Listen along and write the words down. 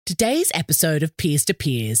Today's episode of Peers to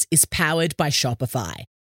Peers is powered by Shopify,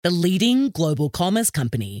 the leading global commerce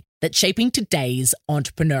company that's shaping today's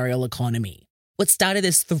entrepreneurial economy. What started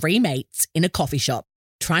as three mates in a coffee shop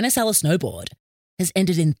trying to sell a snowboard has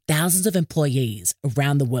ended in thousands of employees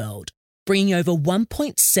around the world, bringing over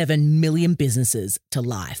 1.7 million businesses to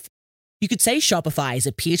life. You could say Shopify is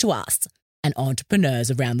a peer to us and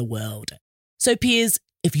entrepreneurs around the world. So peers,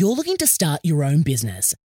 if you're looking to start your own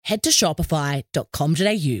business, head to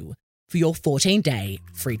shopify.com.au for your 14-day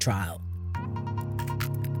free trial.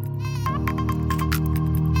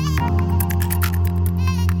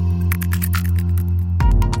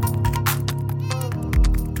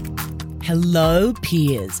 Hello,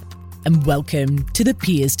 peers, and welcome to the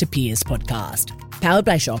Peers to Peers podcast, powered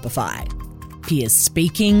by Shopify. Peers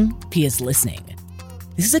speaking, peers listening.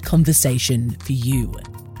 This is a conversation for you.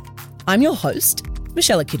 I'm your host,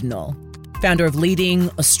 Michelle Kidnall, founder of leading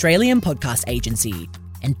Australian podcast agency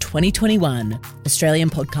and 2021 Australian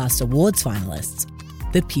Podcast Awards finalists,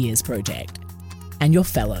 The Peers Project, and your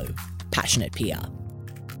fellow passionate peer.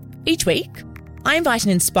 Each week, I invite an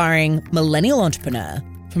inspiring millennial entrepreneur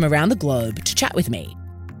from around the globe to chat with me.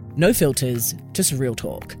 No filters, just real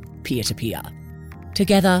talk, peer to peer.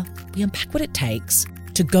 Together, we unpack what it takes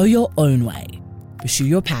to go your own way, pursue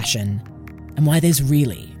your passion, and why there's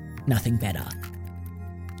really nothing better.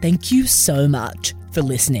 Thank you so much for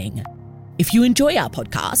listening. If you enjoy our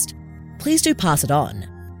podcast, please do pass it on.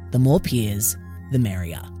 The more peers, the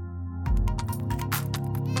merrier.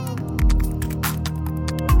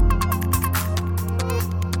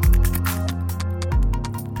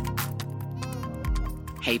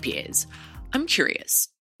 Hey peers, I'm curious.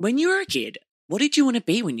 When you were a kid, what did you want to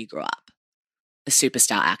be when you grew up? A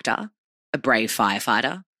superstar actor? A brave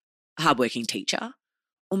firefighter? A hardworking teacher?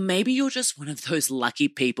 Or maybe you're just one of those lucky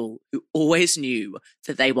people who always knew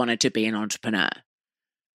that they wanted to be an entrepreneur.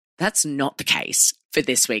 That's not the case for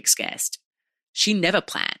this week's guest. She never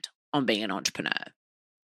planned on being an entrepreneur.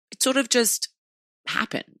 It sort of just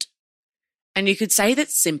happened. And you could say that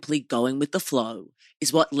simply going with the flow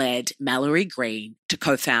is what led Mallory Green to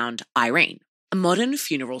co-found Eirene, a modern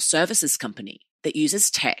funeral services company that uses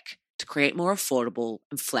tech to create more affordable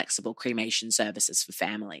and flexible cremation services for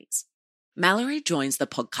families. Mallory joins the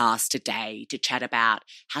podcast today to chat about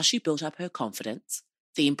how she built up her confidence,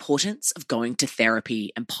 the importance of going to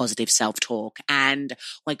therapy and positive self-talk, and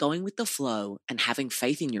why going with the flow and having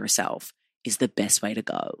faith in yourself is the best way to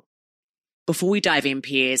go. Before we dive in,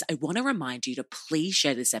 peers, I want to remind you to please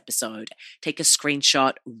share this episode. Take a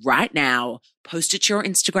screenshot right now, post it to your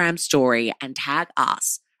Instagram story, and tag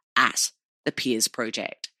us at The Peers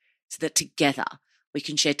Project so that together we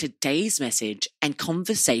can share today's message and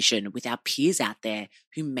conversation with our peers out there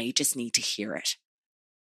who may just need to hear it.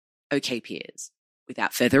 Okay, peers,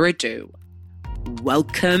 without further ado,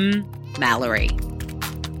 welcome Mallory.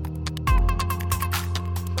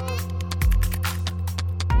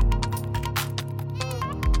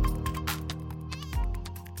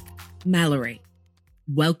 Mallory,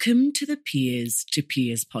 welcome to the Peers to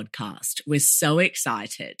Peers podcast. We're so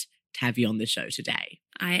excited to have you on the show today.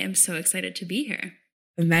 I am so excited to be here.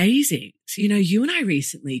 Amazing. So, you and I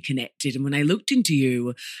recently connected, and when I looked into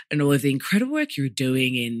you and all of the incredible work you're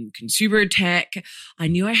doing in consumer tech, I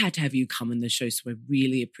knew I had to have you come on the show. So I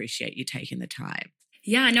really appreciate you taking the time.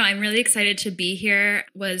 Yeah, no, I'm really excited to be here.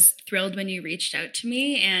 Was thrilled when you reached out to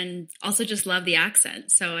me and also just love the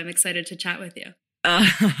accent. So I'm excited to chat with you.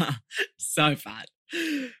 So fun.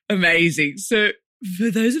 Amazing. So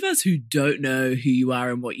for those of us who don't know who you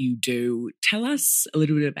are and what you do, tell us a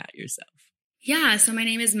little bit about yourself. Yeah, so my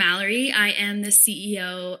name is Mallory. I am the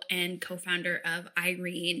CEO and co-founder of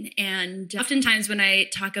Eirene. And oftentimes when I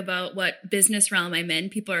talk about what business realm I'm in,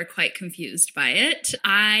 people are quite confused by it.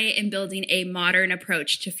 I am building a modern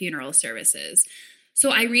approach to funeral services.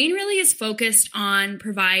 So Eirene really is focused on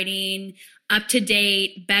providing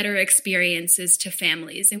up-to-date, better experiences to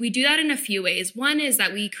families. And we do that in a few ways. One is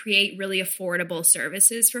that we create really affordable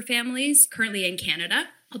services for families, currently in Canada,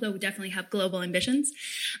 although we definitely have global ambitions.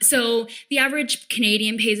 So the average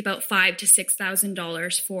Canadian pays about $5,000 to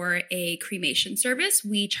 $6,000 for a cremation service.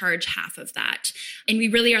 We charge half of that. And we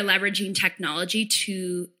really are leveraging technology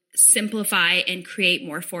to simplify and create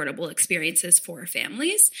more affordable experiences for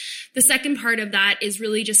families. The second part of that is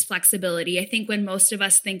really just flexibility. I think when most of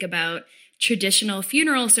us think about traditional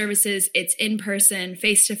funeral services, it's in person,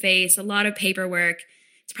 face to face, a lot of paperwork.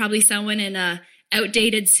 It's probably someone in a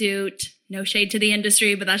outdated suit. No shade to the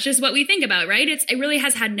industry, but that's just what we think about, right? It really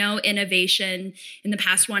has had no innovation in the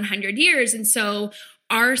past 100 years. And so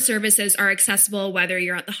our services are accessible whether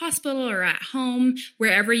you're at the hospital or at home.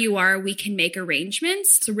 Wherever you are, we can make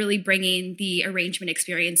arrangements. So really bringing the arrangement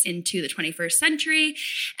experience into the 21st century.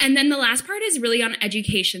 And then the last part is really on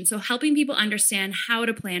education. So helping people understand how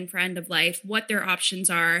to plan for end of life, what their options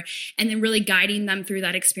are, and then really guiding them through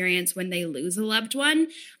that experience when they lose a loved one.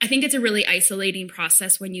 I think it's a really isolating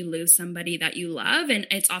process when you lose somebody that you love, and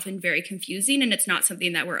it's often very confusing, and it's not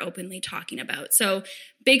something that we're openly talking about. So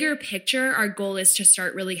bigger picture, our goal is to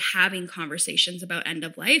start really having conversations about end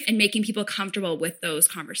of life and making people comfortable with those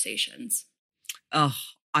conversations. Oh,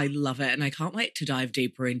 I love it. And I can't wait to dive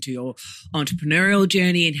deeper into your entrepreneurial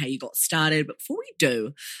journey and how you got started. But before we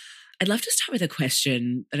do, I'd love to start with a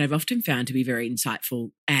question that I've often found to be very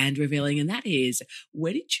insightful and revealing. And that is,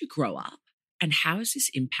 where did you grow up and how has this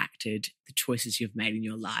impacted the choices you've made in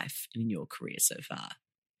your life and in your career so far?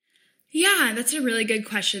 Yeah, that's a really good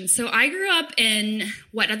question. So I grew up in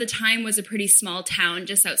what at the time was a pretty small town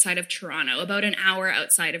just outside of Toronto, about an hour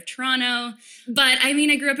outside of Toronto. But I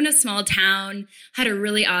mean, I grew up in a small town, had a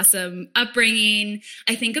really awesome upbringing.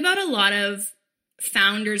 I think about a lot of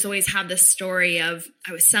founders always have this story of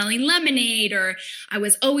I was selling lemonade or I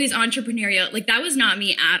was always entrepreneurial. Like that was not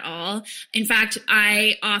me at all. In fact,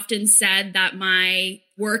 I often said that my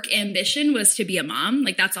work ambition was to be a mom.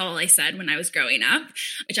 Like that's all I said when I was growing up,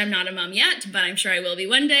 which I'm not a mom yet, but I'm sure I will be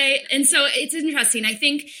one day. And so it's interesting. I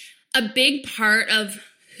think a big part of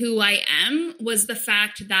who I am was the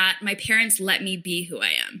fact that my parents let me be who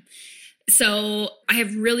I am. So I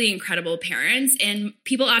have really incredible parents, and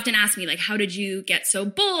people often ask me, like, how did you get so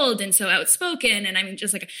bold and so outspoken? And I'm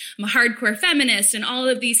just like, I'm a hardcore feminist and all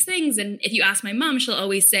of these things. And if you ask my mom, she'll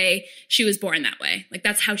always say she was born that way. Like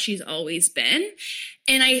that's how she's always been.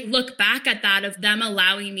 And I look back at that of them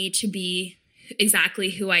allowing me to be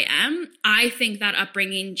exactly who I am. I think that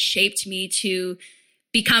upbringing shaped me to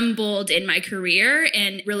become bold in my career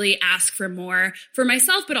and really ask for more for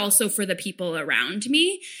myself, but also for the people around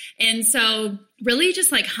me. And so really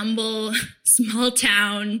just like humble, small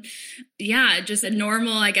town. Yeah, just a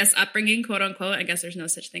normal, I guess, upbringing, quote unquote. I guess there's no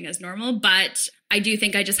such thing as normal, but I do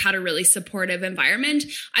think I just had a really supportive environment.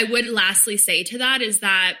 I would lastly say to that is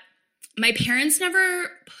that my parents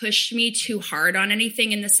never pushed me too hard on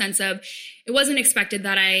anything in the sense of it wasn't expected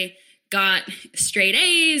that I got straight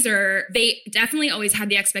A's, or they definitely always had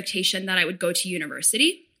the expectation that I would go to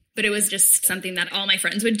university, but it was just something that all my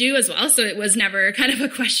friends would do as well. So it was never kind of a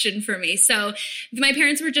question for me. So my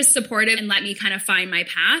parents were just supportive and let me kind of find my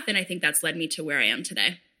path. And I think that's led me to where I am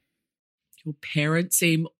today. Your parents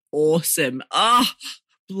seem awesome. Oh,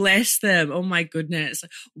 bless them. Oh my goodness.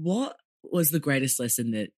 What was the greatest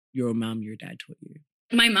lesson that your mom, your dad taught you?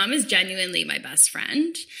 My mom is genuinely my best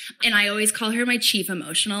friend, and I always call her my chief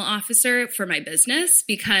emotional officer for my business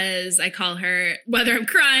because I call her whether I'm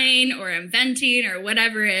crying or I'm venting or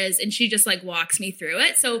whatever it is, and she just like walks me through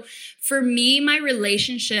it. So for me, my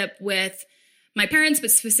relationship with my parents,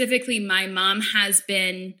 but specifically my mom, has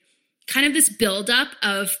been kind of this buildup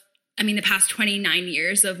of, the past 29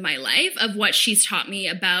 years of my life of what she's taught me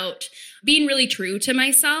about being really true to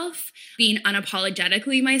myself, being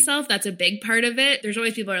unapologetically myself. That's a big part of it. There's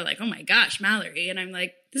always people who are like, oh my gosh, Mallory. And I'm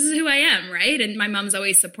like, this is who I am, right? And my mom's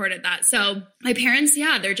always supported that. So my parents,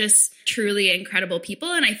 they're just truly incredible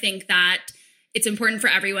people. And I think that it's important for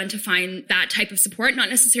everyone to find that type of support, not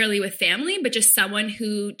necessarily with family, but just someone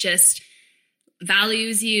who just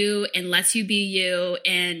values you and lets you be you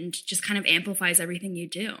and just kind of amplifies everything you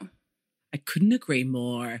do. I couldn't agree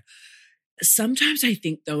more. Sometimes I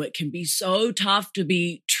think, though, it can be so tough to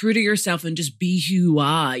be true to yourself and just be who you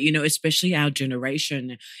are, especially our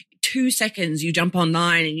generation. 2 seconds, you jump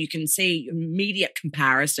online and you can see immediate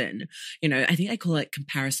comparison. I think I call it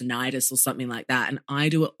comparisonitis or something like that. And I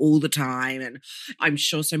do it all the time. And I'm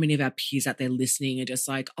sure so many of our peers out there listening are just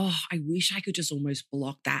like, oh, I wish I could just almost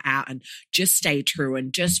block that out and just stay true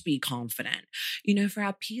and just be confident. For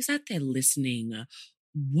our peers out there listening,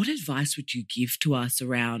 what advice would you give to us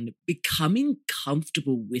around becoming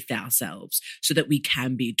comfortable with ourselves so that we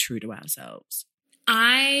can be true to ourselves?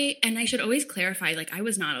 I should always clarify, like, I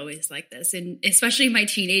was not always like this. And especially my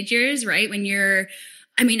teenage years, right?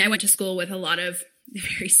 I went to school with a lot of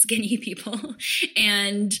very skinny people.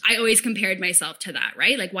 And I always compared myself to that,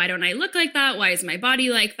 right? Like, why don't I look like that? Why is my body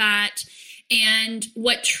like that? And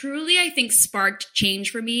what truly I think sparked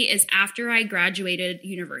change for me is after I graduated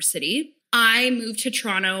university, I moved to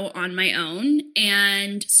Toronto on my own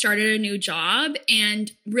and started a new job and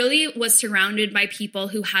really was surrounded by people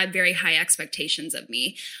who had very high expectations of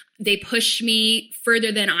me. They pushed me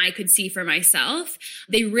further than I could see for myself.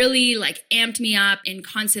 They really amped me up and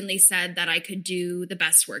constantly said that I could do the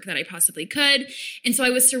best work that I possibly could. And so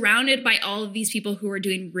I was surrounded by all of these people who were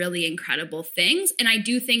doing really incredible things. And I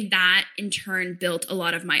do think that in turn built a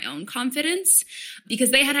lot of my own confidence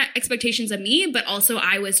because they had expectations of me, but also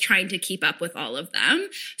I was trying to keep up with all of them.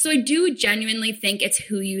 So I do genuinely think it's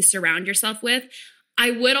who you surround yourself with.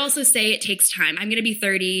 I would also say it takes time. I'm going to be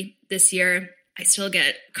 30 this year. I still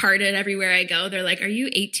get carded everywhere I go. They're like, are you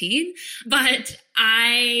 18? But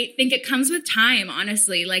I think it comes with time,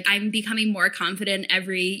 honestly. I'm becoming more confident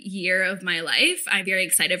every year of my life. I'm very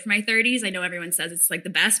excited for my 30s. I know everyone says it's the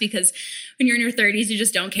best because when you're in your 30s, you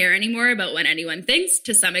just don't care anymore about what anyone thinks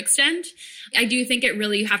to some extent. I do think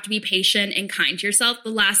you have to be patient and kind to yourself.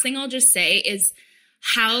 The last thing I'll just say is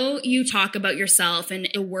how you talk about yourself and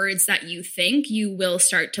the words that you think you will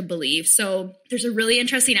start to believe. So there's a really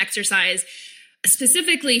interesting exercise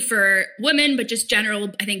specifically for women, but just general,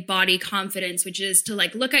 I think, body confidence, which is to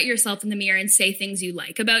look at yourself in the mirror and say things you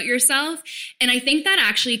like about yourself. And I think that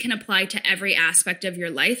actually can apply to every aspect of your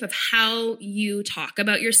life of how you talk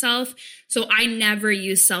about yourself. So I never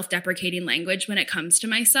use self-deprecating language when it comes to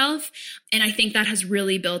myself. And I think that has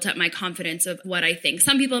really built up my confidence of what I think.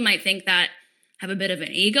 Some people might think that I have a bit of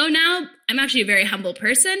an ego now. I'm actually a very humble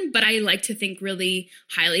person, but I like to think really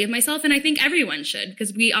highly of myself. And I think everyone should,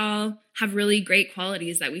 because we all have really great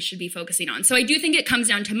qualities that we should be focusing on. So I do think it comes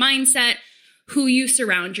down to mindset, who you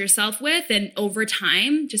surround yourself with, and over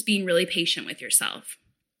time, just being really patient with yourself.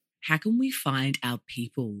 How can we find our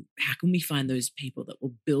people? How can we find those people that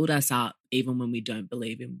will build us up even when we don't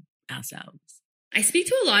believe in ourselves? I speak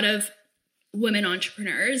to a lot of women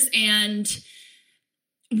entrepreneurs, and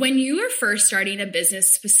when you are first starting a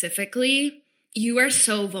business specifically, you are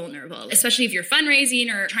so vulnerable, especially if you're fundraising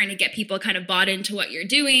or trying to get people kind of bought into what you're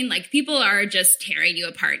doing. People are just tearing you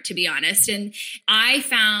apart, to be honest. And I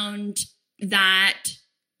found that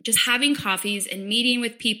just having coffees and meeting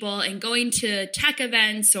with people and going to tech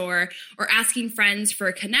events or asking friends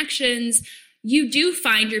for connections, you do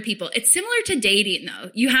find your people. It's similar to dating,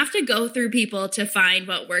 though. You have to go through people to find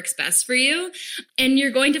what works best for you. And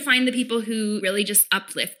you're going to find the people who really just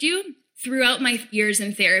uplift you. Throughout my years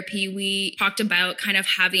in therapy, we talked about kind of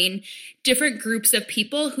having different groups of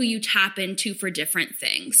people who you tap into for different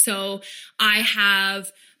things. So I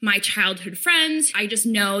have my childhood friends. I just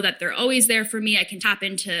know that they're always there for me. I can tap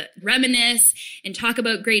into reminisce and talk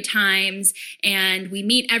about great times. And we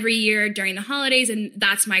meet every year during the holidays, and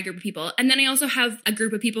that's my group of people. And then I also have a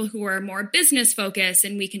group of people who are more business focused,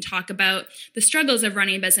 and we can talk about the struggles of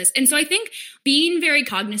running a business. And so I think being very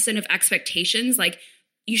cognizant of expectations,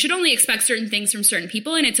 you should only expect certain things from certain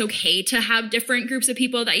people, and it's okay to have different groups of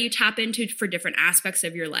people that you tap into for different aspects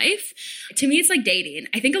of your life. To me, it's like dating.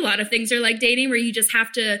 I think a lot of things are like dating, where you just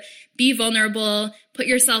have to be vulnerable, put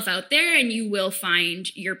yourself out there, and you will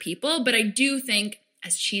find your people. But I do think,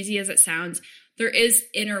 as cheesy as it sounds, there is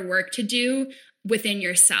inner work to do within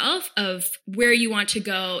yourself of where you want to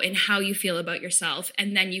go and how you feel about yourself.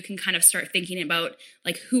 And then you can kind of start thinking about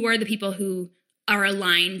who are the people who are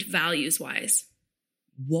aligned values-wise.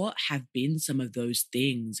 What have been some of those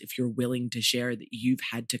things, if you're willing to share, that you've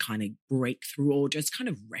had to kind of break through or just kind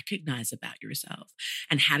of recognize about yourself?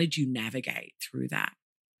 And how did you navigate through that?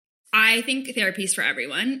 I think therapy is for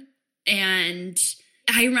everyone. And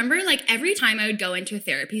I remember every time I would go into a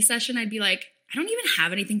therapy session, I'd be like, I don't even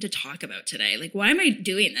have anything to talk about today. Why am I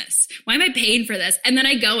doing this? Why am I paying for this? And then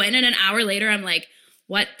I go in and an hour later, I'm like,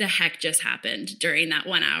 what the heck just happened during that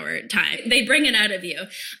 1 hour time? They bring it out of you.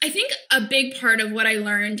 I think a big part of what I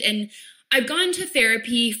learned, and I've gone to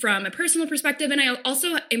therapy from a personal perspective, and I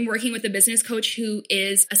also am working with a business coach who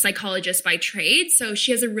is a psychologist by trade. So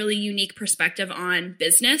she has a really unique perspective on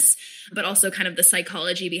business, but also kind of the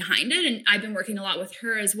psychology behind it. And I've been working a lot with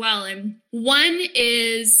her as well. And one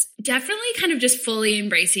is definitely kind of just fully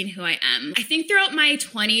embracing who I am. I think throughout my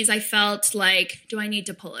 20s, I felt do I need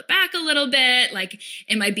to pull it back a little bit?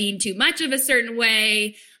 Am I being too much of a certain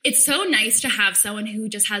way? It's so nice to have someone who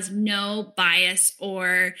just has no bias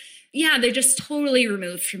or they're just totally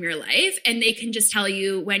removed from your life, and they can just tell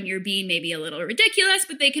you when you're being maybe a little ridiculous,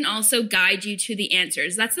 but they can also guide you to the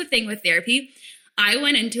answers. That's the thing with therapy. I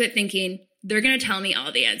went into it thinking they're going to tell me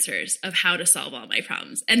all the answers of how to solve all my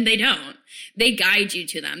problems, and they don't. They guide you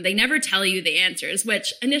to them. They never tell you the answers,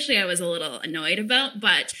 which initially I was a little annoyed about,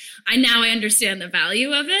 but now I understand the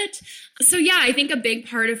value of it. So I think a big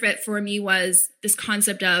part of it for me was this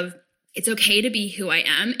concept of It's okay to be who I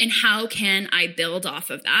am, and how can I build off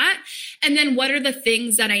of that? And then what are the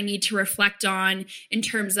things that I need to reflect on in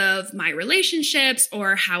terms of my relationships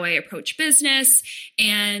or how I approach business,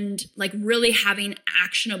 and like really having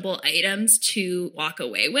actionable items to walk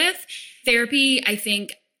away with. Therapy, I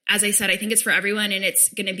think, as I said, I think it's for everyone, and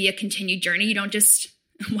it's going to be a continued journey. You don't just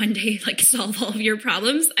one day like solve all of your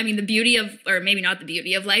problems. I mean, the beauty of, or maybe not the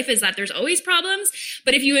beauty of life, is that there's always problems.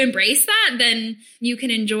 But if you embrace that, then you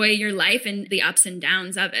can enjoy your life and the ups and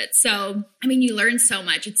downs of it. So, I mean, you learn so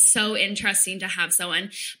much. It's so interesting to have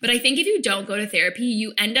someone. But I think if you don't go to therapy,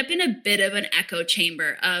 you end up in a bit of an echo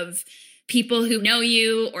chamber of people who know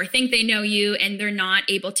you or think they know you, and they're not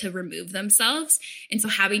able to remove themselves. And so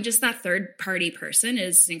having just that third party person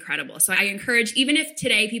is incredible. So I encourage, even if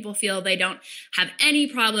today people feel they don't have any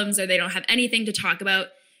problems or they don't have anything to talk about,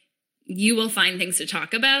 you will find things to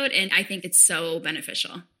talk about. And I think it's so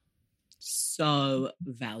beneficial. So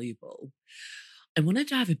valuable. I want to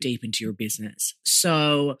dive deep into your business.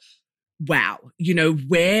 So wow,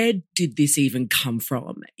 where did this even come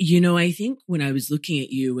from? I think when I was looking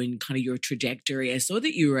at you and kind of your trajectory, I saw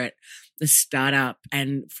that you were at the startup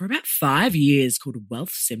and for about 5 years called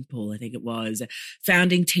Wealth Simple, I think it was,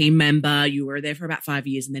 founding team member. You were there for about 5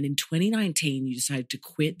 years. And then in 2019, you decided to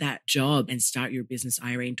quit that job and start your business,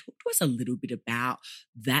 Eirene. Talk to us a little bit about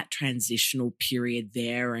that transitional period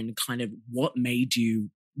there and kind of what made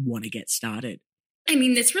you want to get started. I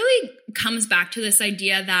mean, this really comes back to this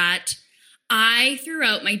idea that I,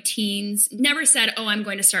 throughout my teens, never said, oh, I'm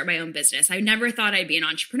going to start my own business. I never thought I'd be an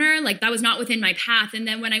entrepreneur. Like, that was not within my path. And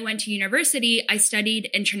then when I went to university, I studied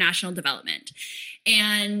international development.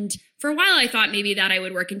 And for a while, I thought maybe that I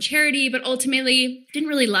would work in charity, but ultimately didn't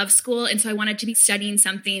really love school. And so I wanted to be studying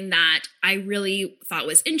something that I really thought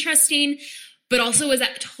was interesting, but also was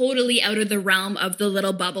totally out of the realm of the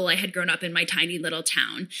little bubble I had grown up in my tiny little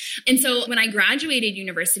town. And so when I graduated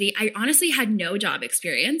university, I honestly had no job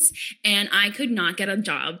experience, and I could not get a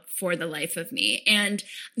job for the life of me. And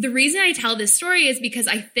the reason I tell this story is because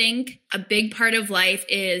I think a big part of life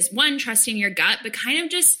is, one, trusting your gut, but kind of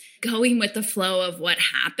just going with the flow of what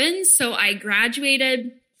happens. So I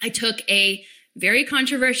graduated, I took a very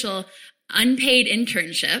controversial unpaid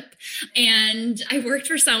internship, and I worked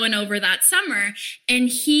for someone over that summer, and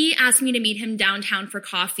he asked me to meet him downtown for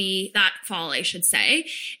coffee that fall, I should say.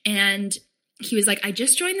 And he was like, I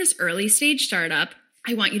just joined this early stage startup.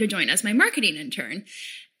 I want you to join as my marketing intern.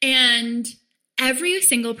 And every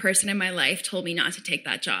single person in my life told me not to take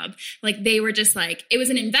that job. Like, they were just like, it was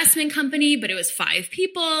an investment company, but it was 5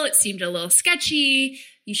 people. It seemed a little sketchy.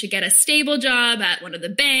 You should get a stable job at one of the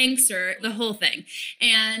banks, or the whole thing.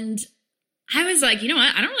 And I was like, you know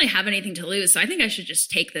what? I don't really have anything to lose, so I think I should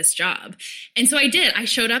just take this job. And so I did. I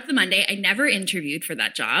showed up the Monday. I never interviewed for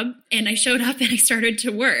that job. And I showed up and I started to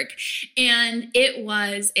work. And it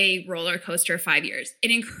was a roller coaster 5 years.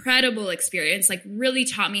 An incredible experience, like really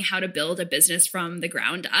taught me how to build a business from the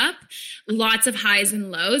ground up. Lots of highs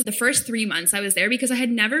and lows. The first 3 months I was there, because I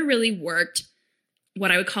had never really worked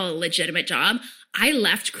what I would call a legitimate job, I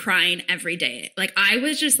left crying every day. Like, I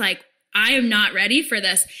was just like, I am not ready for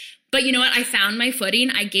this. But you know what? I found my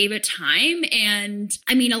footing. I gave it time. And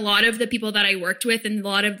I mean, a lot of the people that I worked with and a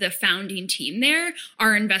lot of the founding team there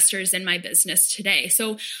are investors in my business today.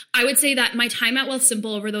 So I would say that my time at Wealth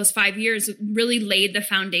Simple over those 5 years really laid the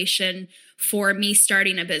foundation for me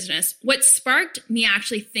starting a business. What sparked me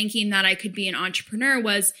actually thinking that I could be an entrepreneur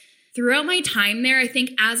was throughout my time there, I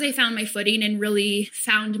think as I found my footing and really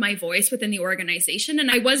found my voice within the organization, and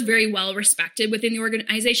I was very well respected within the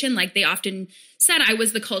organization. Like, they often said I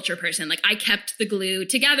was the culture person. Like, I kept the glue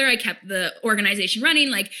together. I kept the organization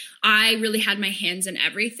running. Like, I really had my hands in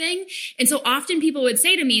everything. And so often people would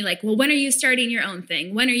say to me, like, well, when are you starting your own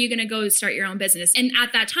thing? When are you going to go start your own business? And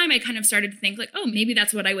at that time, I kind of started to think like, oh, maybe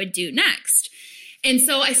that's what I would do next. And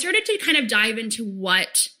so I started to kind of dive into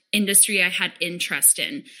what industry I had interest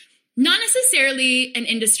in. Not necessarily an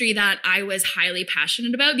industry that I was highly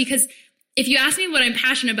passionate about, because if you ask me what I'm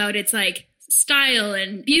passionate about, it's like style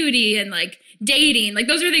and beauty and like dating. Like,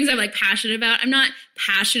 those are things I'm like passionate about. I'm not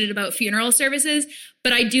passionate about funeral services,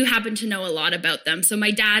 but I do happen to know a lot about them. So my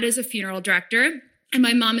dad is a funeral director and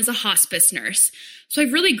my mom is a hospice nurse. So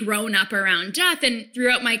I've really grown up around death, and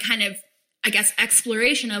throughout my kind of, I guess,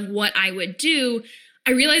 exploration of what I would do,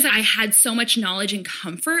 I realized that I had so much knowledge and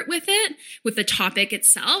comfort with it, with the topic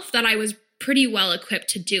itself, that I was pretty well equipped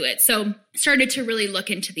to do it. So started to really look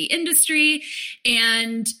into the industry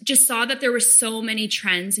and just saw that there were so many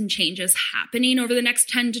trends and changes happening over the next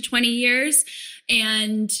 10 to 20 years.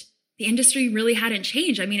 And the industry really hadn't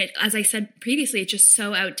changed. I mean, as I said previously, it's just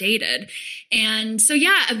so outdated. And so,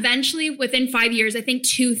 yeah, eventually within 5 years, I think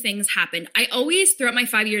two things happened. I always, throughout my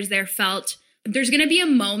 5 years there, felt there's going to be a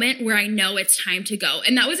moment where I know it's time to go.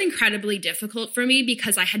 And that was incredibly difficult for me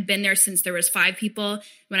because I had been there since there was 5 people.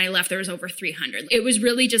 When I left, there was over 300. It was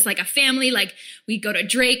really just like a family. Like we'd go to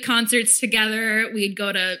Drake concerts together. We'd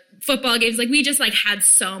go to football games. Like we just like had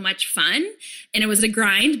so much fun, and it was a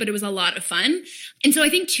grind, but it was a lot of fun. And so I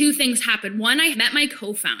think two things happened. One, I met my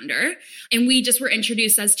co-founder, and we just were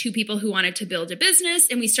introduced as two people who wanted to build a business.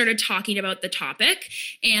 And we started talking about the topic,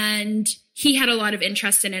 and he had a lot of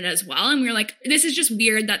interest in it as well. And we were like, this is just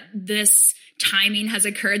weird that this timing has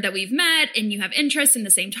occurred, that we've met and you have interest in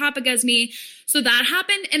the same topic as me. So that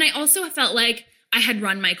happened. And I also felt like I had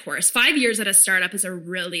run my course. 5 years at a startup is a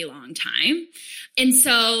really long time. And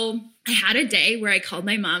so I had a day where I called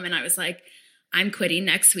my mom and I was like, I'm quitting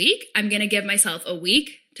next week. I'm going to give myself a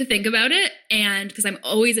week to think about it. And because I'm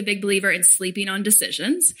always a big believer in sleeping on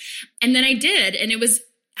decisions. And then I did. And it was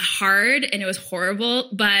hard and it was horrible,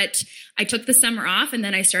 but I took the summer off and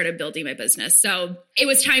then I started building my business. So it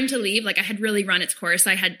was time to leave. Like I had really run its course.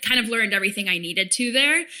 I had kind of learned everything I needed to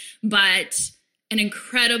there, but an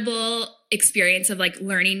incredible experience of like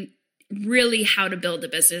learning really how to build a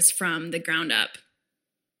business from the ground up.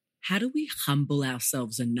 How do we humble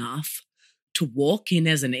ourselves enough to walk in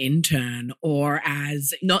as an intern or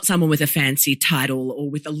as not someone with a fancy title or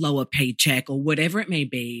with a lower paycheck or whatever it may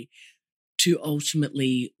be, to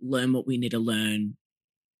ultimately learn what we need to learn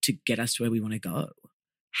to get us to where we want to go?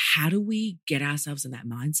 How do we get ourselves in that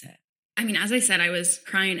mindset? I mean, as I said, I was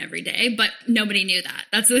crying every day, but nobody knew that.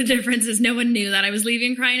 That's the difference, is no one knew that I was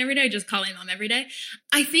leaving crying every day. I just calling mom every day.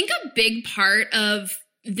 I think a big part of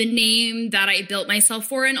the name that I built myself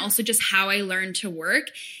for, and also just how I learned to work,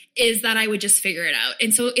 is that I would just figure it out.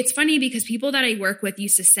 And so it's funny because people that I work with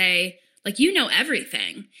used to say, like, you know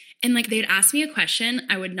everything. And like they'd ask me a question,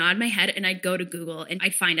 I would nod my head and I'd go to Google and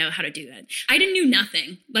I'd find out how to do it. I didn't know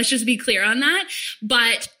nothing. Let's just be clear on that.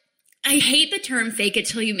 But I hate the term fake it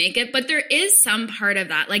till you make it, but there is some part of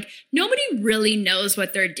that. Like nobody really knows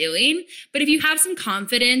what they're doing. But if you have some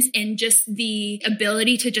confidence and just the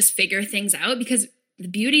ability to just figure things out, because the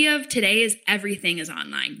beauty of today is everything is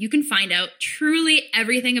online. You can find out truly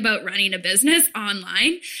everything about running a business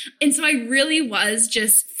online. And so I really was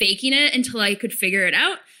just faking it until I could figure it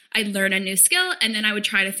out. I'd learn a new skill and then I would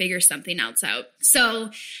try to figure something else out. So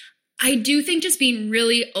I do think just being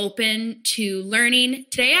really open to learning.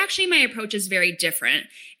 Today, actually, my approach is very different.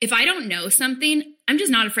 If I don't know something, I'm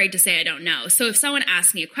just not afraid to say I don't know. So if someone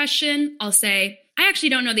asks me a question, I'll say, I actually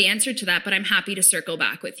don't know the answer to that, but I'm happy to circle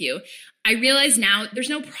back with you. I realize now there's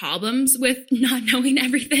no problems with not knowing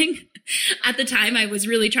everything. At the time, I was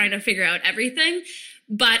really trying to figure out everything.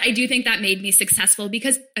 But I do think that made me successful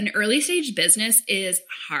because an early stage business is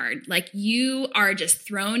hard. Like you are just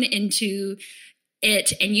thrown into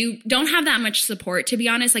it and you don't have that much support, to be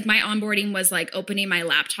honest. Like my onboarding was like opening my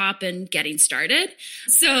laptop and getting started.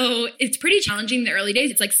 So it's pretty challenging in the early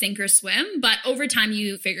days. It's like sink or swim, but over time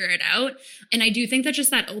you figure it out. And I do think that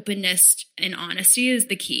just that openness and honesty is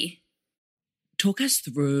the key. Talk us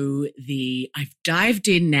through I've dived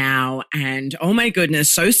in now and oh my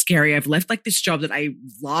goodness, so scary. I've left like this job that I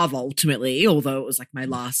love ultimately, although it was like my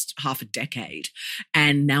last half a decade.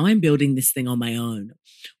 And now I'm building this thing on my own.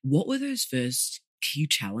 What were those first key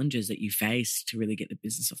challenges that you faced to really get the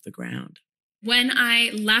business off the ground? When I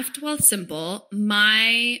left Wealthsimple,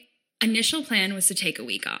 my initial plan was to take a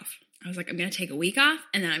week off. I was like, I'm going to take a week off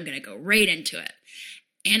and then I'm going to go right into it.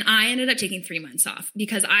 And I ended up taking 3 months off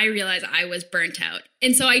because I realized I was burnt out.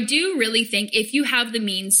 And so I do really think if you have the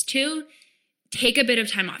means to, take a bit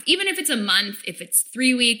of time off, even if it's a month, if it's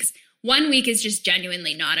 3 weeks. 1 week is just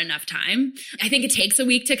genuinely not enough time. I think it takes a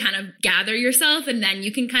week to kind of gather yourself and then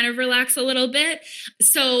you can kind of relax a little bit.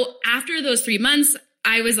 So after those 3 months,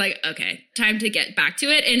 I was like, okay, time to get back to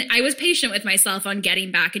it. And I was patient with myself on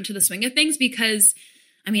getting back into the swing of things because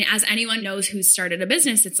I mean, as anyone knows who's started a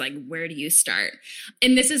business, it's like, where do you start?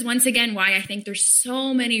 And this is once again why I think there's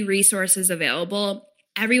so many resources available.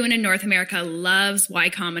 Everyone in North America loves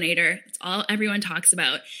Y Combinator. It's all everyone talks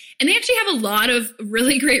about. And they actually have a lot of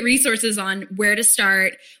really great resources on where to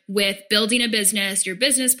start with building a business, your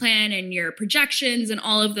business plan and your projections and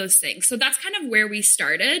all of those things. So that's kind of where we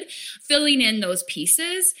started, filling in those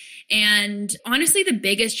pieces. And honestly, the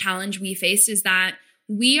biggest challenge we faced is that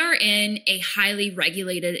we are in a highly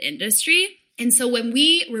regulated industry. And so when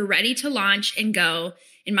we were ready to launch and go,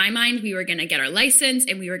 in my mind, we were going to get our license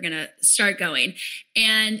and we were going to start going.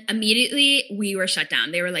 And immediately we were shut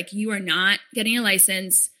down. They were like, you are not getting a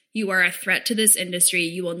license. You are a threat to this industry.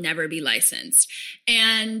 You will never be licensed.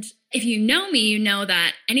 And If you know me, you know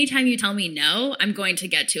that anytime you tell me no, I'm going to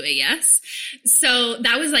get to a yes. So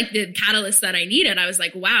that was like the catalyst that I needed. I was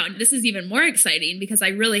like, wow, this is even more exciting because I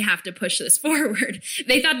really have to push this forward.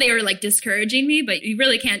 They thought they were like discouraging me, but you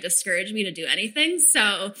really can't discourage me to do anything.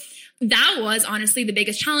 So that was honestly the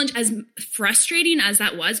biggest challenge, as frustrating as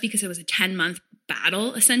that was, because it was a 10-month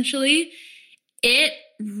battle, essentially. It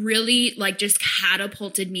really like just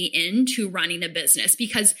catapulted me into running a business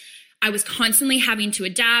because I was constantly having to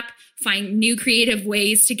adapt, find new creative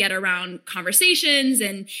ways to get around conversations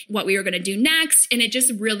and what we were going to do next. And it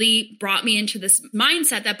just really brought me into this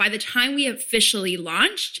mindset that by the time we officially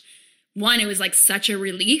launched, one, it was like such a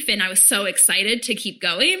relief and I was so excited to keep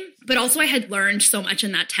going, but also I had learned so much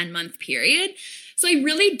in that 10-month period. So I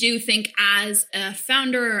really do think as a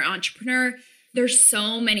founder or entrepreneur, there's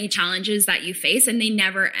so many challenges that you face and they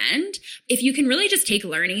never end. If you can really just take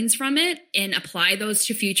learnings from it and apply those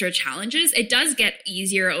to future challenges, it does get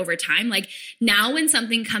easier over time. Like now when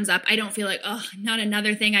something comes up, I don't feel like, oh, not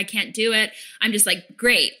another thing, I can't do it. I'm just like,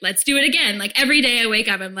 great, let's do it again. Like every day I wake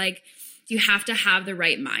up, I'm like, you have to have the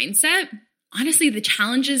right mindset. Honestly, the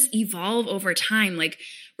challenges evolve over time. Like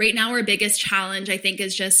right now, our biggest challenge, I think,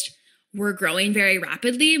 is just we're growing very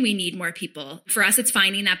rapidly and we need more people. For us, it's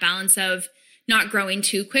finding that balance of not growing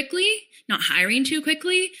too quickly, not hiring too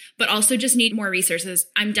quickly, but also just need more resources.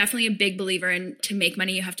 I'm definitely a big believer in to make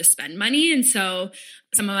money, you have to spend money. And so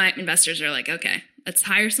some of my investors are like, okay, let's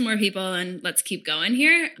hire some more people and let's keep going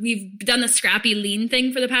here. We've done the scrappy lean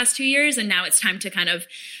thing for the past 2 years, and now it's time to kind of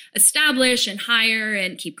establish and hire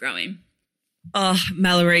and keep growing. Oh,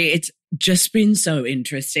 Mallory, it's just been so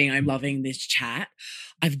interesting. I'm loving this chat.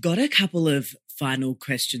 I've got a couple of final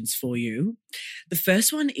questions for you. The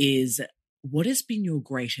first one is, what has been your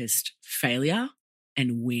greatest failure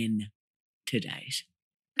and win to date?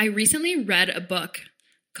 I recently read a book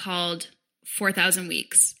called 4,000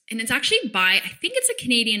 Weeks, and it's actually by, I think it's a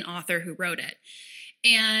Canadian author who wrote it.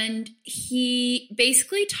 And he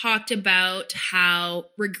basically talked about how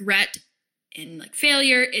regret and like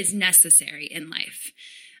failure is necessary in life.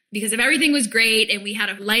 Because if everything was great and we had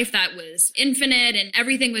a life that was infinite and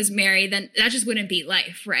everything was merry, then that just wouldn't be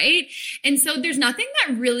life, right? And so there's nothing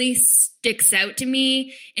that really sticks out to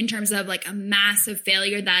me in terms of like a massive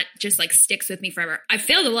failure that just like sticks with me forever. I've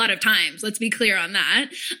failed a lot of times, let's be clear on that,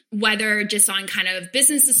 whether just on kind of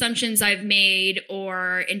business assumptions I've made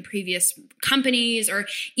or in previous companies, or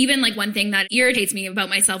even like one thing that irritates me about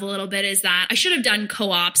myself a little bit is that I should have done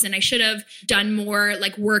co-ops and I should have done more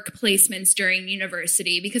like work placements during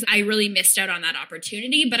university because I really missed out on that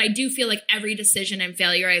opportunity. But I do feel like every decision and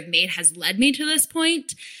failure I've made has led me to this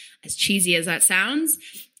point, as cheesy as that sounds.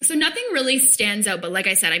 So nothing really stands out. But like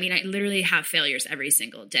I said, I mean, I literally have failures every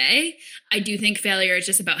single day. I do think failure is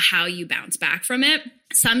just about how you bounce back from it.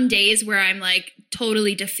 Some days where I'm like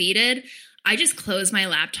totally defeated, I just close my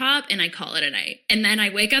laptop and I call it a night. And then I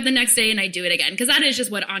wake up the next day and I do it again. Because that is just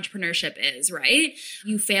what entrepreneurship is, right?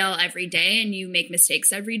 You fail every day and you make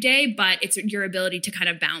mistakes every day, but it's your ability to kind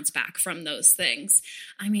of bounce back from those things.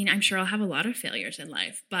 I mean, I'm sure I'll have a lot of failures in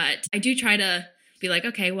life, but I do try to be like,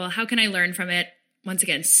 okay, well, how can I learn from it? Once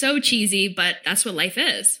again, so cheesy, but that's what life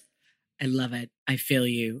is. I love it. I feel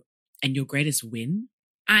you. And your greatest win?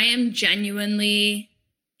 I am genuinely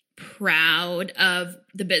proud of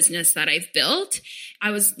the business that I've built.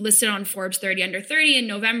 I was listed on Forbes 30 Under 30 in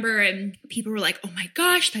November, and people were like, oh my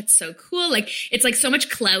gosh, that's so cool. Like, it's like so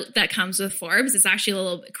much clout that comes with Forbes. It's actually a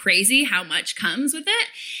little bit crazy how much comes with it.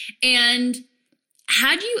 And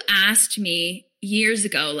had you asked me years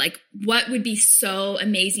ago, like what would be so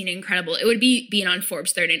amazing and incredible, it would be being on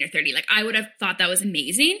Forbes 30 Under 30. Like I would have thought that was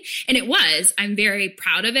amazing. And it was. I'm very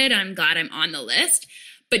proud of it. And I'm glad I'm on the list.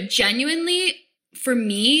 But genuinely, for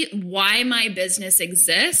me, why my business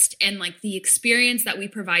exists and like the experience that we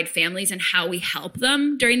provide families and how we help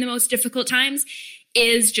them during the most difficult times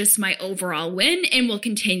is just my overall win and will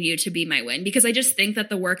continue to be my win, because I just think that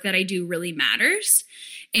the work that I do really matters.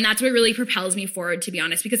 And that's what really propels me forward, to be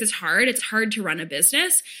honest, because it's hard. It's hard to run a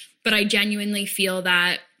business, but I genuinely feel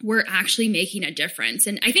that we're actually making a difference.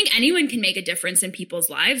 And I think anyone can make a difference in people's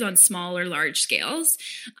lives on small or large scales.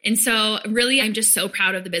 And so really, I'm just so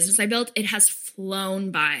proud of the business I built. It has flown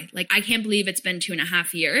by. Like, I can't believe it's been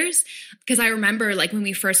 2.5 years, because I remember like when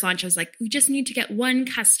we first launched, I was like, we just need to get one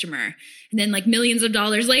customer. And then like millions of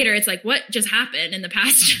dollars later, it's like, what just happened in the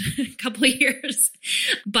past couple of years?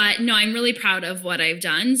 But no, I'm really proud of what I've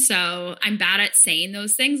done. So I'm bad at saying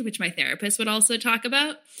those things, which my therapist would also talk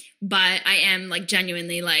about. But I am like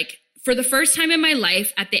genuinely like, for the first time in my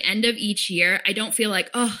life, at the end of each year, I don't feel like,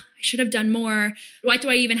 oh, I should have done more. What do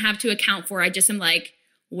I even have to account for? I just am like,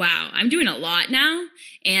 wow, I'm doing a lot now,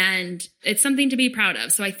 and it's something to be proud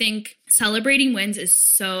of. So I think celebrating wins is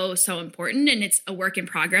so, so important, and it's a work in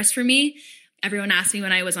progress for me. Everyone asked me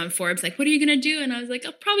when I was on Forbes, like, what are you going to do? And I was like,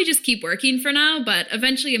 I'll probably just keep working for now, but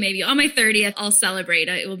eventually maybe on my 30th, I'll celebrate.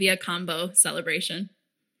 It will be a combo celebration.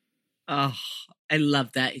 Oh, I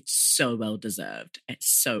love that. It's so well deserved. It's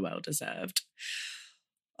so well deserved.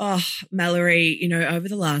 Oh, Mallory, over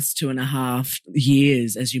the last 2.5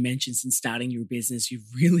 years, as you mentioned, since starting your business,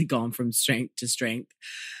 you've really gone from strength to strength.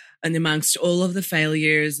 And amongst all of the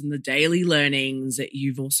failures and the daily learnings,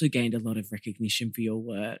 you've also gained a lot of recognition for your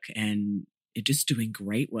work, and you're just doing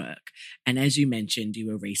great work. And as you mentioned, you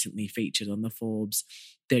were recently featured on the Forbes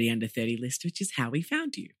 30 Under 30 list, which is how we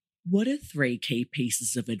found you. What are 3 key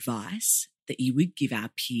pieces of advice that you would give our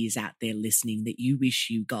peers out there listening that you wish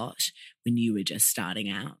you got when you were just starting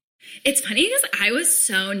out? It's funny because I was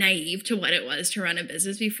so naive to what it was to run a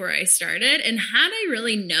business before I started. And had I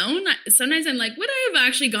really known, sometimes I'm like, would I have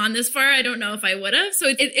actually gone this far? I don't know if I would have. So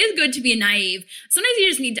it is good to be naive. Sometimes you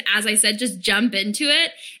just need to, as I said, just jump into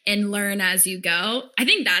it and learn as you go. I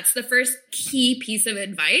think that's the first key piece of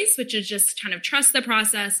advice, which is just kind of trust the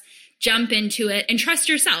process, jump into it, and trust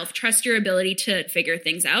yourself, trust your ability to figure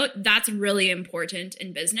things out. That's really important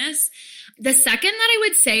in business. The second that I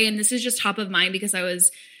would say, and this is just top of mind because I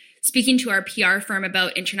was speaking to our PR firm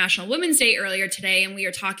about International Women's Day earlier today, and we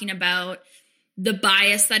were talking about the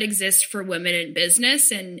bias that exists for women in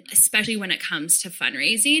business, and especially when it comes to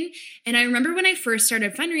fundraising. And I remember when I first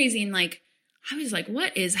started fundraising, I was like,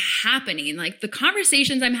 what is happening? The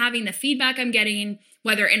conversations I'm having, the feedback I'm getting,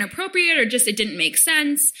 whether inappropriate or just it didn't make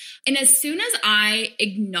sense. And as soon as I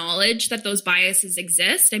acknowledge that those biases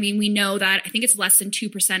exist, we know that I think it's less than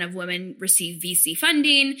 2% of women receive VC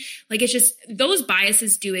funding. It's just those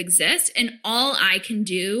biases do exist. And all I can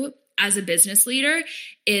do as a business leader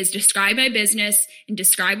is describe my business and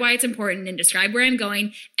describe why it's important and describe where I'm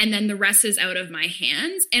going. And then the rest is out of my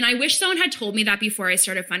hands. And I wish someone had told me that before I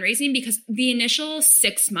started fundraising, because the initial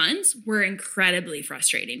 6 months were incredibly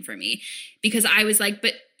frustrating for me, because I was like,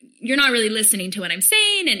 but you're not really listening to what I'm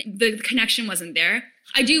saying. And the connection wasn't there.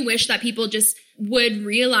 I do wish that people just would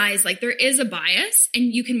realize there is a bias and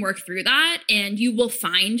you can work through that, and you will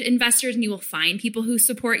find investors and you will find people who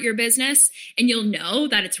support your business, and you'll know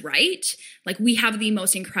that it's right. We have the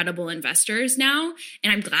most incredible investors now,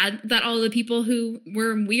 and I'm glad that all the people who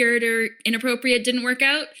were weird or inappropriate didn't work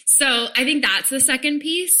out. So I think that's the second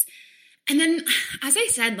piece. And then, as I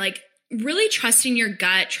said, really trusting your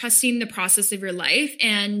gut, trusting the process of your life.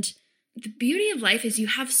 And the beauty of life is you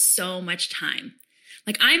have so much time.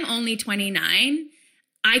 I'm only 29.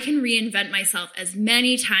 I can reinvent myself as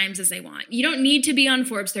many times as I want. You don't need to be on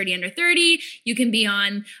Forbes 30 Under 30. You can be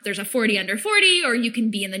on, there's a 40 Under 40, or you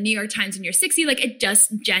can be in the New York Times when you're 60. It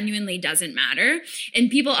just genuinely doesn't matter.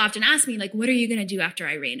 And people often ask me, what are you going to do after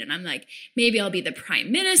Eirene? And I'm like, maybe I'll be the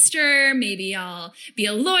prime minister. Maybe I'll be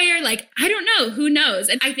a lawyer. I don't know. Who knows?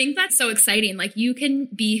 And I think that's so exciting. You can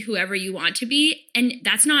be whoever you want to be, and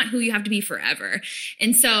that's not who you have to be forever.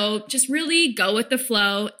 And so just really go with the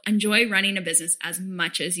flow, enjoy running a business as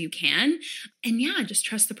much as you can. And yeah, just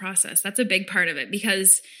trust the process. That's a big part of it,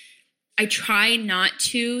 because I try not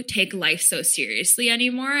to take life so seriously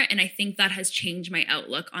anymore. And I think that has changed my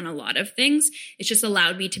outlook on a lot of things. It's just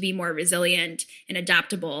allowed me to be more resilient and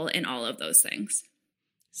adaptable in all of those things.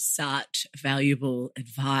 Such valuable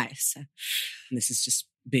advice. And this has just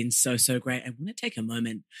been so, so great. I want to take a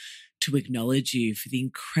moment to acknowledge you for the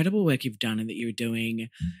incredible work you've done and that you're doing,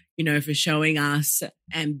 for showing us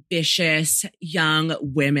ambitious young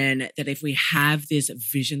women that if we have this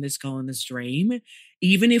vision, this goal, and this dream,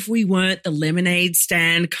 even if we weren't the lemonade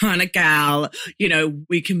stand kind of gal,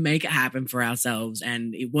 we can make it happen for ourselves,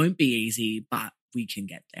 and it won't be easy, but we can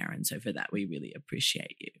get there. And so for that, we really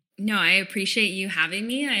appreciate you. No, I appreciate you having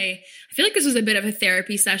me. I feel like this was a bit of a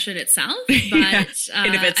therapy session itself, but yeah,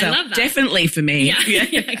 in of itself, I love that. Definitely for me. Yeah,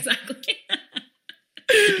 exactly.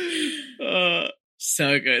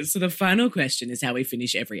 So good. So the final question is how we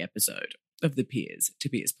finish every episode of the Peers to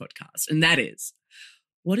Peers podcast. And that is,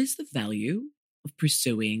 what is the value of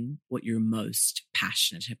pursuing what you're most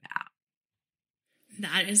passionate about?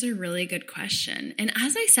 That is a really good question. And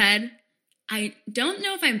as I said, I don't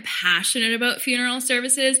know if I'm passionate about funeral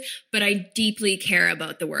services, but I deeply care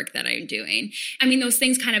about the work that I'm doing. Those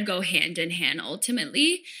things kind of go hand in hand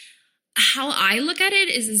ultimately. How I look at it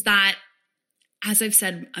is that, as I've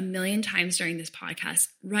said a million times during this podcast,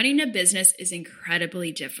 running a business is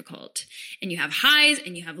incredibly difficult. And you have highs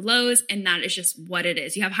and you have lows, and that is just what it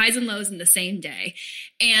is. You have highs and lows in the same day.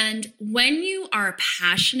 And when you are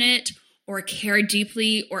passionate or care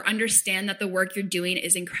deeply or understand that the work you're doing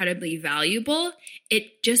is incredibly valuable,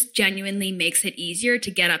 it just genuinely makes it easier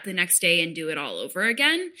to get up the next day and do it all over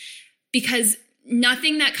again, because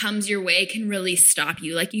nothing that comes your way can really stop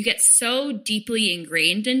you. Like, you get so deeply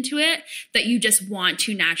ingrained into it that you just want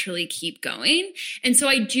to naturally keep going. And so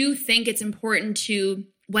I do think it's important to,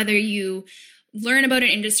 whether you learn about an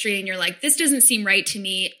industry and you're like, this doesn't seem right to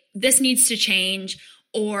me, this needs to change,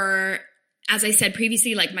 or as I said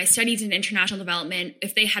previously, like my studies in international development,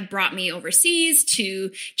 if they had brought me overseas to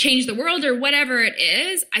change the world or whatever it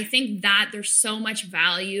is, I think that there's so much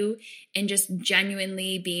value in just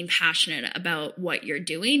genuinely being passionate about what you're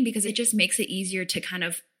doing, because it just makes it easier to kind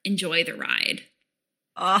of enjoy the ride.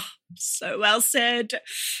 Oh, so well said.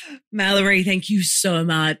 Mallory, thank you so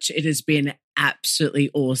much. It has been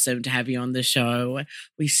absolutely awesome to have you on the show.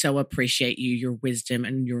 We so appreciate you, your wisdom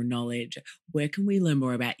and your knowledge. Where can we learn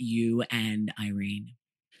more about you and Eirene?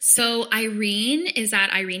 So Eirene is at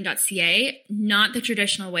Eirene.ca, not the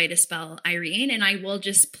traditional way to spell Eirene. And I will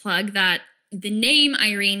just plug that the name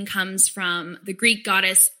Eirene comes from the Greek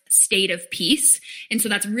goddess state of peace. And so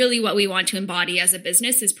that's really what we want to embody as a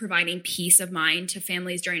business, is providing peace of mind to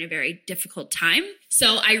families during a very difficult time.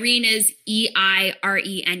 So Eirene is EIRENE.ca.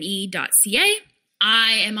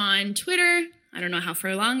 I am on Twitter. I don't know how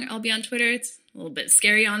for long I'll be on Twitter. It's a little bit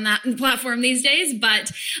scary on that platform these days,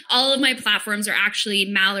 but all of my platforms are actually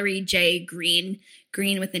Mallory J. Green,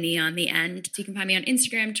 green with an E on the end. So you can find me on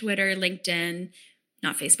Instagram, Twitter, LinkedIn,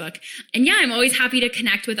 not Facebook. And yeah, I'm always happy to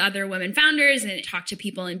connect with other women founders and talk to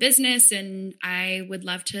people in business. And I would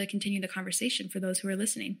love to continue the conversation for those who are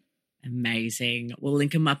listening. Amazing. We'll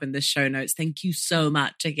link them up in the show notes. Thank you so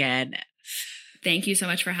much again. Thank you so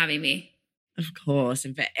much for having me. Of course.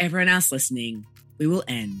 And for everyone else listening, we will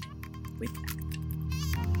end with that.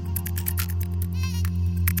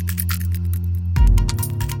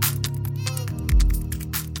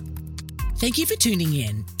 Thank you for tuning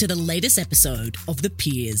in to the latest episode of the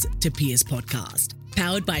Peers to Peers podcast,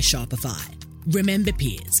 powered by Shopify. Remember,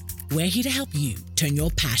 peers, we're here to help you turn your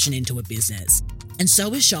passion into a business. And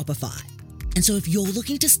so is Shopify. And so if you're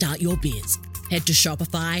looking to start your biz, head to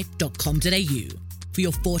shopify.com.au for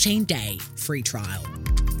your 14-day free trial.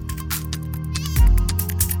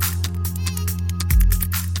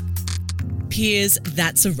 Peers,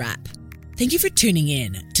 that's a wrap. Thank you for tuning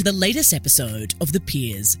in to the latest episode of the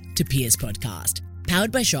Peers to Peers podcast,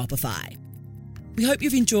 powered by Shopify. We hope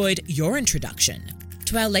you've enjoyed your introduction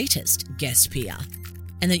to our latest guest peer,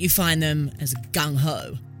 and that you find them as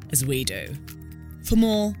gung-ho as we do. For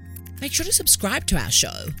more, make sure to subscribe to our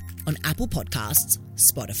show on Apple Podcasts,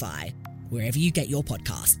 Spotify, wherever you get your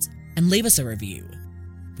podcasts, and leave us a review.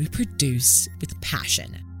 We produce with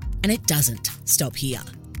passion, and it doesn't stop here.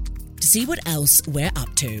 To see what else we're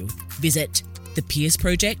up to, visit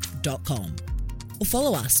thepeersproject.com or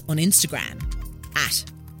follow us on Instagram at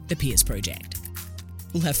thepeersproject.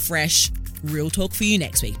 We'll have fresh, real talk for you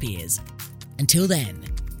next week, peers. Until then,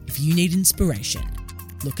 if you need inspiration,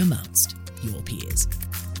 look amongst your peers.